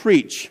easier to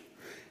preach.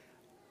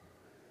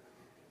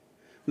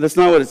 But that's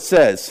not what it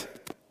says.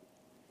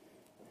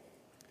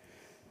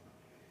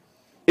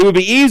 It would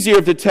be easier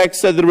if the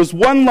text said that there was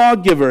one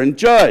lawgiver and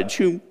judge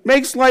who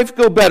makes life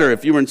go better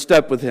if you're in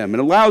step with him and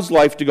allows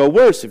life to go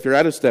worse if you're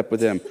out of step with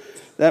him.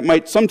 That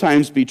might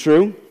sometimes be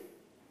true.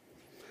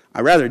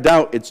 I rather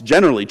doubt it's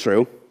generally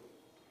true.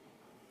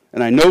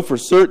 And I know for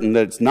certain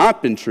that it's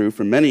not been true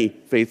for many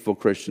faithful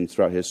Christians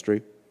throughout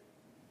history.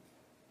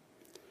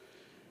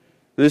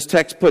 This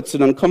text puts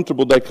an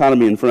uncomfortable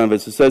dichotomy in front of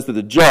us. It says that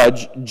the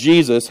judge,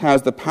 Jesus,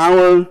 has the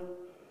power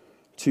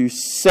to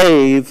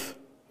save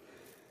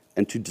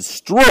and to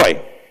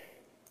destroy.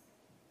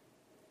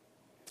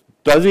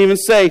 Doesn't even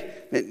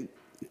say,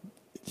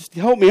 just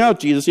help me out,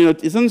 Jesus.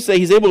 It doesn't say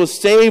he's able to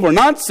save or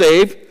not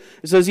save.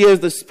 It says he has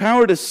this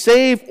power to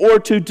save or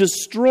to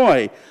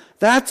destroy.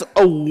 That's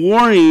a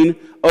warning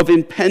of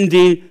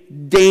impending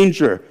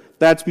danger.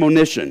 That's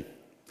monition.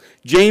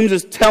 James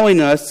is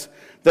telling us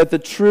that the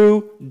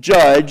true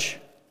judge,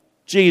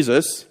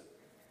 Jesus,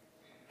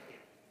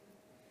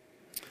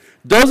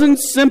 doesn't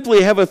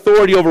simply have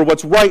authority over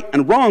what's right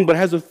and wrong, but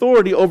has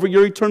authority over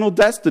your eternal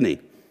destiny.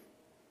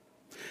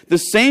 The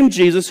same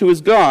Jesus who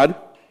is God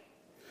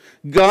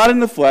in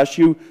the flesh,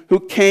 who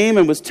came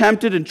and was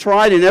tempted and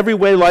tried in every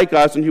way like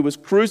us, and who was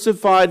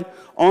crucified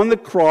on the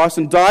cross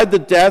and died the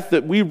death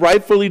that we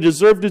rightfully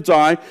deserve to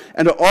die,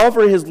 and to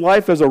offer his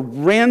life as a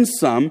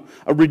ransom,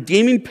 a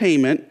redeeming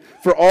payment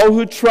for all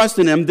who trust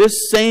in him,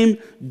 this same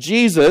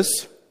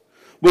Jesus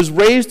was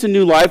raised to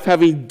new life,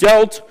 having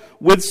dealt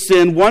with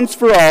sin once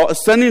for all,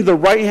 ascending to the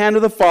right hand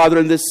of the Father,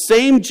 and this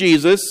same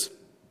Jesus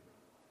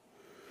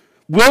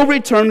will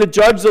return to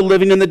judge the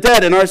living and the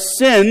dead. And our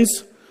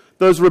sins,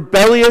 those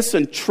rebellious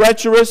and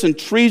treacherous and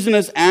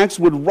treasonous acts,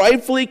 would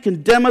rightfully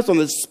condemn us on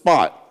the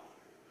spot.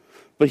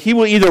 But he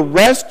will either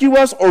rescue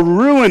us or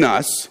ruin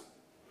us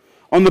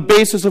on the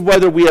basis of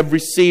whether we have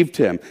received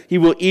him. He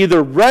will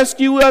either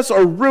rescue us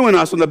or ruin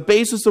us on the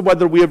basis of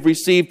whether we have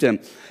received him.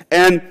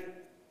 And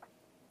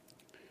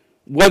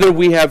whether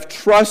we have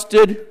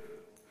trusted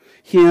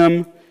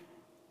him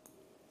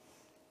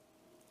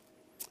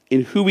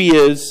in who he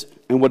is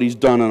and what he's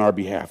done on our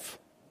behalf.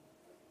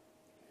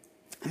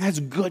 And that's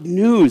good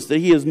news that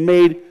he has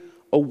made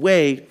a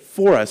way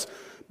for us.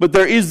 But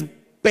there is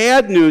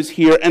bad news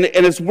here, and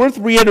it's worth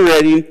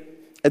reiterating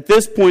at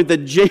this point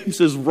that James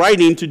is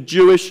writing to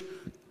Jewish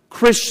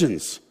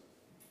Christians.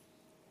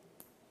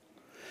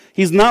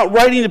 He's not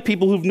writing to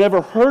people who've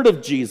never heard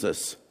of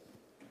Jesus.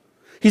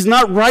 He's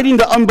not writing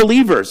to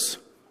unbelievers.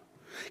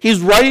 He's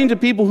writing to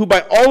people who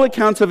by all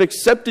accounts have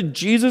accepted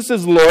Jesus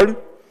as Lord.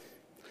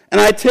 And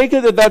I take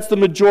it that that's the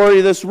majority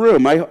of this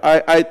room.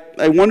 I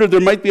wonder, there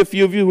might be a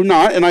few of you who are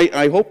not, and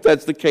I hope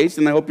that's the case,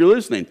 and I hope you're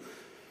listening.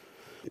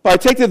 But I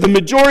take that the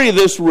majority of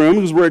this room,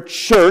 because we're a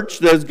church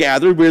that is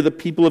gathered, we're the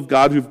people of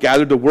God who've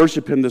gathered to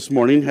worship him this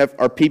morning,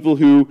 are people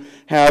who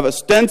have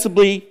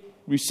ostensibly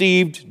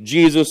received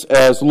Jesus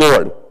as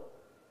Lord.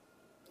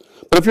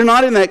 But if you're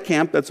not in that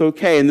camp, that's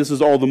okay, and this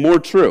is all the more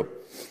true.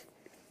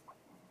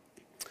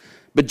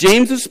 But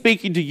James is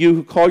speaking to you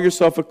who call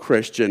yourself a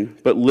Christian,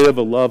 but live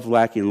a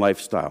love-lacking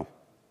lifestyle.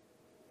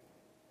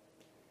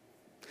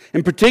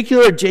 In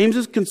particular, James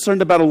is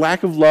concerned about a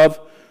lack of love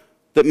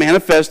that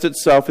manifests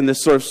itself in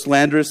this sort of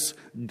slanderous,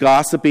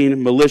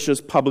 gossiping,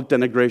 malicious public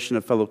denigration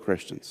of fellow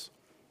Christians.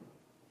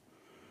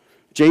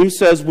 James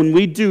says when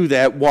we do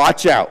that,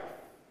 watch out.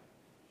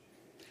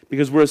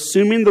 Because we're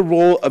assuming the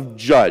role of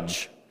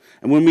judge.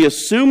 And when we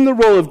assume the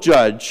role of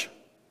judge,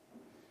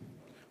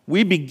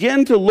 we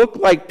begin to look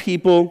like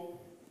people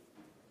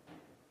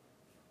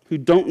who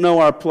don't know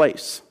our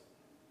place.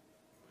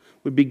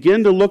 We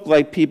begin to look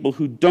like people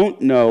who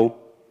don't know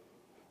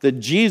that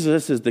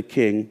Jesus is the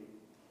King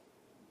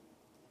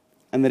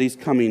and that he's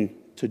coming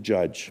to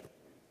judge.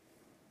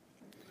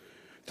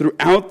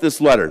 Throughout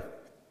this letter,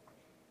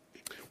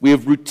 we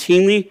have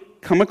routinely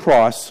come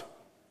across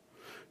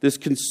this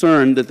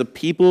concern that the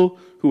people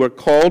who are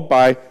called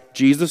by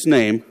Jesus'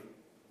 name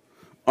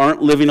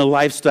aren't living a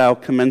lifestyle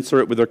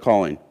commensurate with their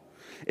calling.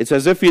 It's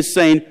as if he's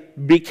saying,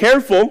 be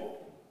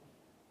careful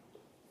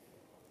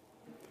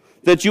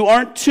that you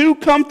aren't too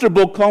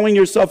comfortable calling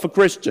yourself a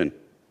Christian,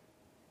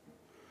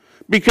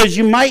 because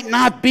you might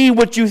not be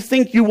what you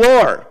think you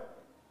are.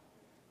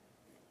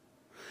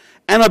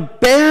 And a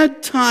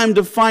bad time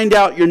to find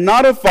out you're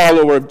not a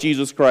follower of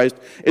Jesus Christ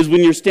is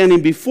when you're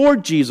standing before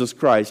Jesus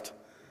Christ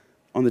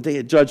on the day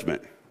of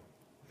judgment.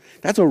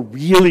 That's a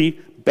really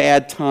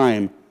bad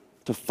time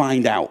to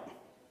find out.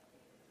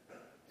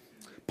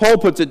 Paul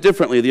puts it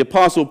differently. The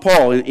Apostle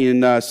Paul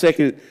in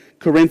 2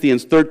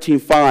 Corinthians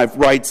 13:5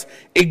 writes,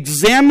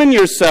 examine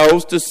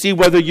yourselves to see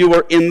whether you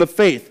are in the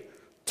faith.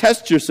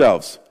 Test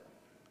yourselves.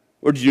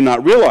 Or do you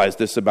not realize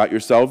this about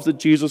yourselves, that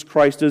Jesus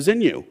Christ is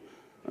in you?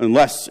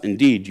 Unless,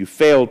 indeed, you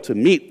fail to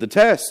meet the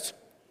test.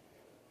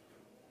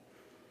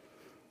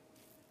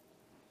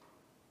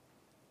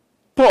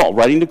 Paul,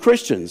 writing to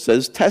Christians,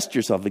 says, test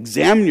yourself,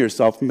 examine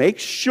yourself, make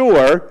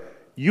sure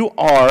you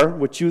are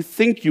what you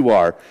think you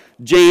are.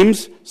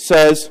 James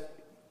says,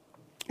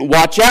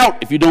 watch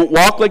out. If you don't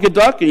walk like a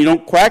duck and you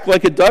don't quack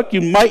like a duck,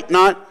 you might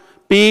not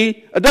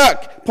be a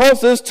duck. Paul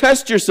says,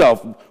 test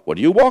yourself. What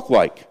do you walk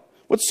like?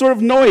 What sort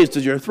of noise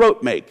does your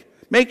throat make?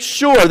 Make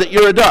sure that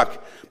you're a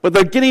duck. But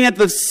they're getting at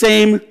the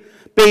same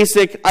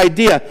basic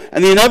idea.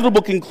 And the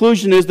inevitable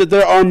conclusion is that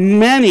there are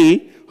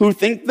many who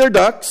think they're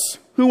ducks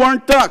who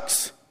aren't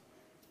ducks.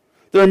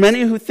 There are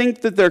many who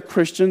think that they're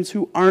Christians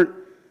who aren't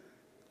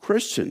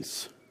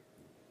Christians.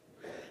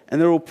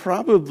 And there will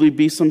probably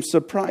be some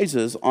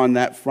surprises on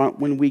that front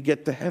when we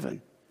get to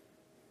heaven.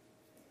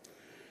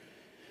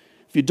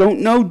 If you don't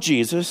know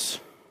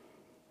Jesus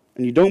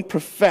and you don't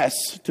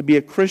profess to be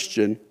a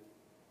Christian,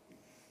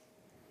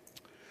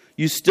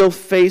 you still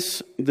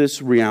face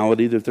this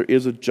reality that there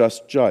is a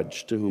just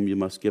judge to whom you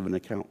must give an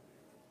account.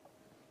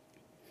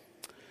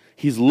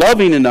 He's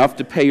loving enough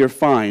to pay your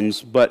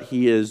fines, but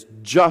he is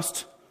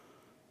just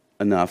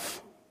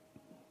enough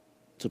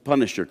to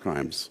punish your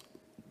crimes.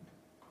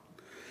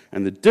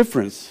 And the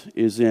difference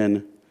is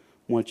in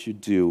what you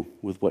do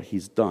with what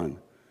he's done.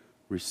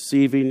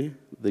 Receiving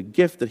the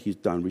gift that he's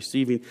done,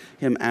 receiving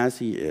him as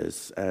he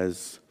is,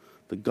 as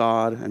the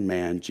God and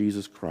man,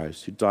 Jesus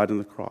Christ, who died on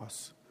the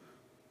cross,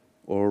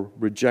 or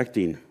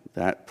rejecting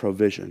that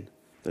provision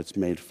that's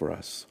made for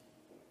us.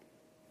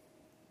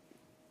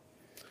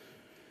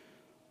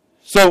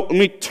 So let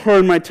me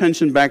turn my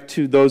attention back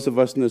to those of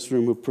us in this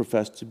room who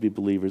profess to be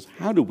believers.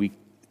 How do we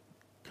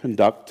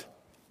conduct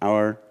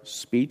our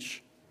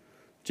speech?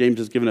 James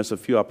has given us a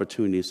few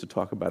opportunities to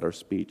talk about our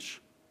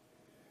speech.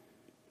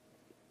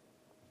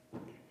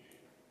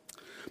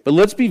 But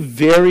let's be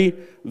very,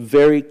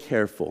 very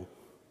careful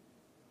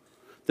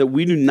that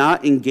we do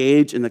not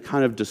engage in the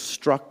kind of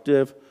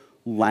destructive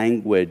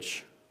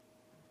language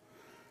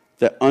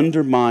that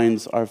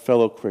undermines our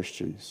fellow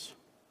Christians,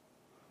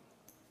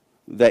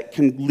 that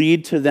can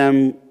lead to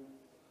them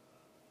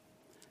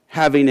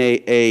having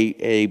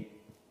a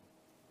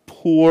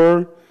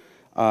poor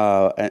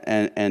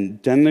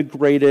and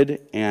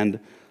denigrated and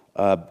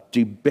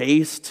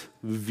debased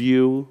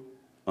view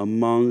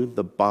among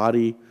the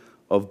body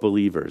of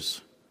believers.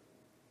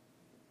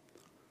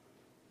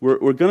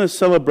 We're going to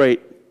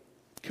celebrate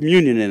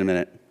communion in a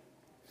minute.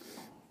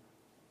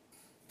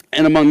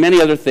 And among many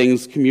other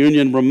things,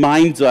 communion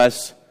reminds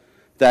us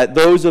that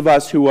those of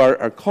us who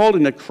are called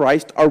into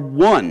Christ are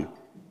one.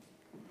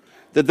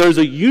 That there's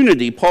a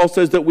unity. Paul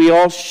says that we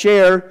all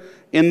share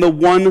in the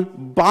one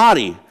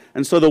body.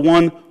 And so the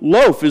one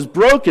loaf is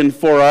broken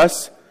for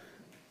us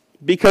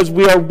because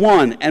we are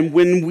one. And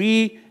when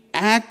we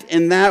act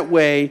in that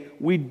way,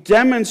 we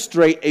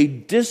demonstrate a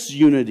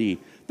disunity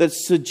that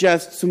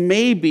suggests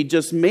maybe,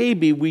 just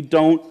maybe, we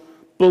don't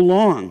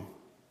belong.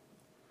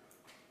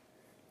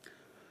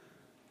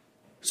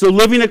 So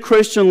living a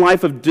Christian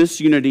life of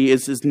disunity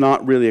is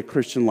not really a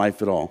Christian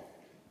life at all.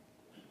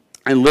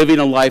 And living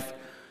a life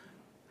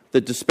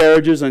that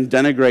disparages and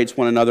denigrates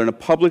one another in a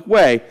public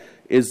way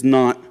is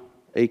not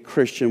a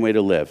Christian way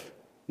to live.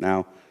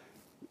 Now,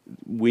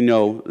 we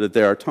know that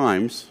there are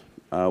times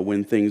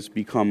when things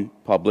become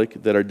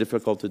public that are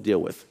difficult to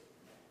deal with.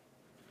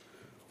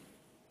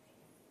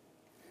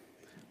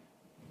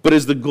 But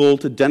is the goal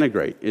to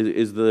denigrate?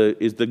 Is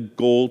the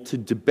goal to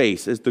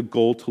debase? Is the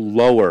goal to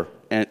lower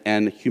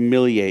and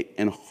humiliate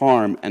and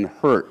harm and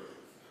hurt?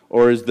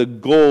 Or is the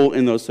goal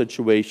in those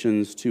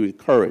situations to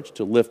encourage,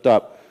 to lift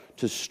up,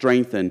 to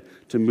strengthen,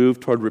 to move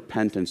toward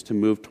repentance, to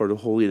move toward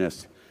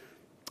holiness?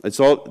 It's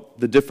all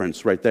the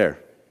difference right there.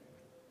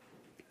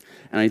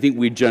 And I think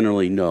we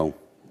generally know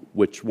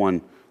which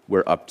one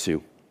we're up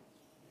to,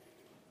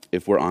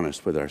 if we're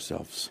honest with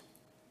ourselves.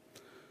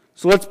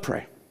 So let's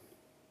pray.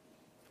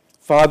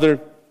 Father,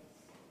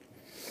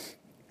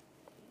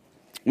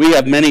 we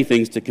have many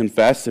things to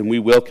confess, and we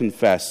will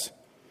confess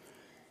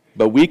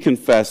But we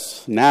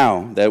confess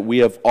now that we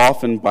have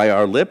often, by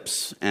our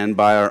lips and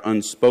by our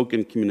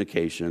unspoken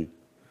communication,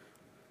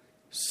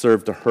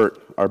 served to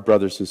hurt our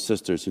brothers and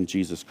sisters in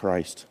Jesus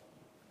Christ.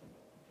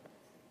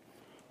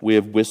 We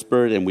have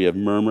whispered and we have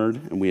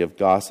murmured and we have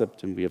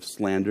gossiped and we have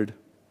slandered.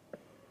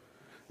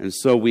 And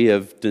so we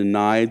have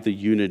denied the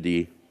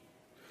unity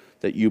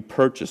that you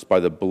purchased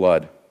by the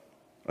blood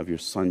of your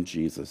Son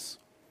Jesus.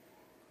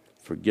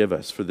 Forgive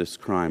us for this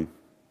crime.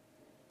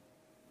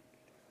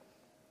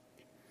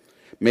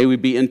 May we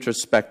be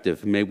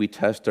introspective. May we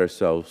test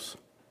ourselves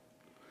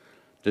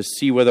to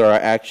see whether our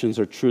actions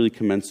are truly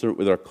commensurate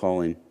with our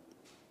calling.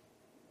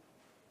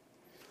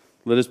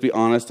 Let us be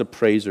honest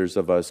appraisers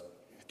of us.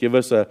 Give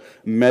us a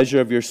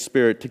measure of your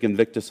Spirit to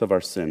convict us of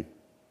our sin.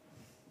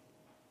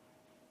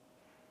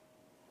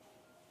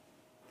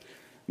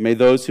 May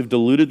those who've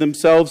deluded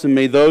themselves and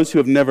may those who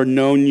have never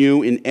known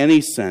you in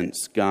any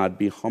sense, God,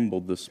 be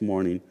humbled this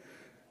morning,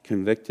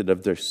 convicted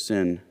of their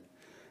sin,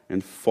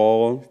 and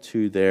fall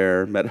to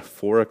their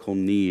metaphorical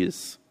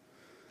knees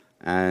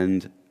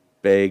and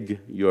beg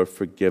your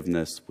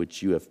forgiveness,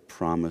 which you have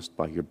promised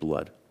by your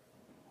blood.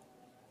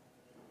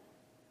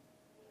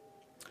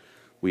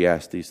 We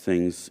ask these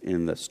things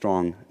in the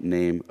strong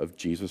name of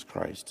Jesus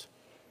Christ.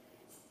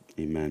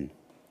 Amen.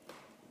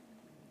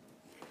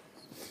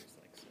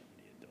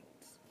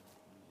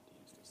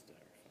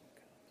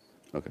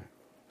 Okay.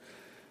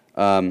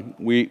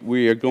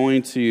 We are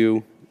going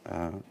to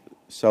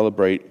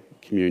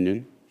celebrate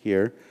communion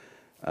here.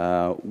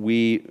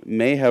 We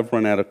may have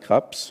run out of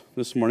cups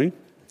this morning.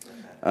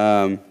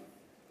 We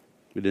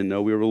didn't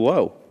know we were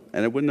low,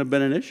 and it wouldn't have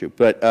been an issue.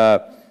 But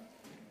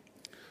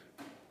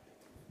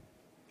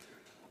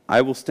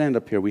I will stand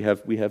up here. We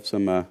have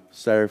some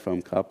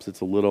styrofoam cups. It's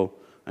a little,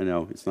 I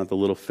know, it's not the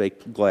little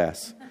fake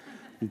glass,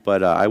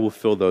 but I will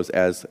fill those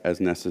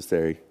as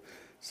necessary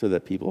so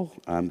that people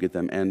get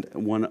them. And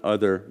one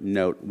other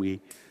note, we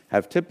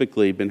have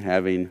typically been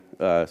having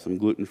some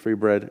gluten-free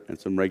bread and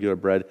some regular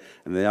bread,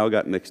 and they all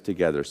got mixed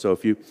together. So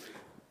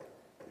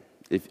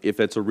if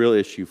it's a real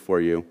issue for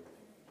you,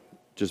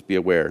 just be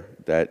aware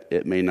that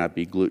it may not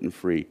be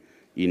gluten-free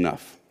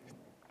enough.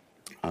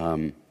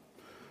 I'm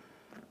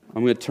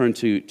going to turn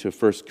to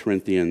 1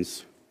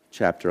 Corinthians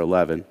chapter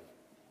 11.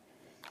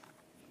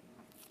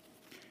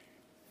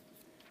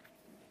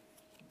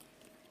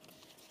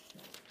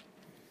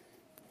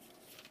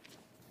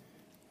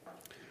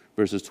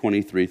 Verses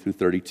 23 through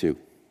 32.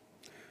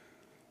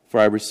 For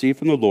I received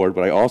from the Lord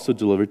what I also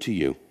delivered to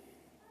you,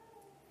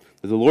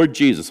 that the Lord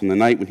Jesus, on the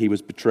night when he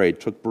was betrayed,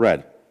 took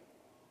bread,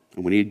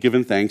 and when he had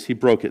given thanks, he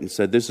broke it and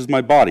said, "This is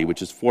my body,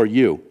 which is for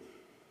you.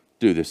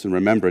 Do this in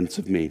remembrance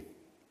of me."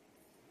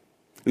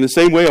 In the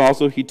same way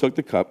also he took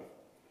the cup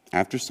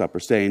after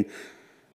supper, saying,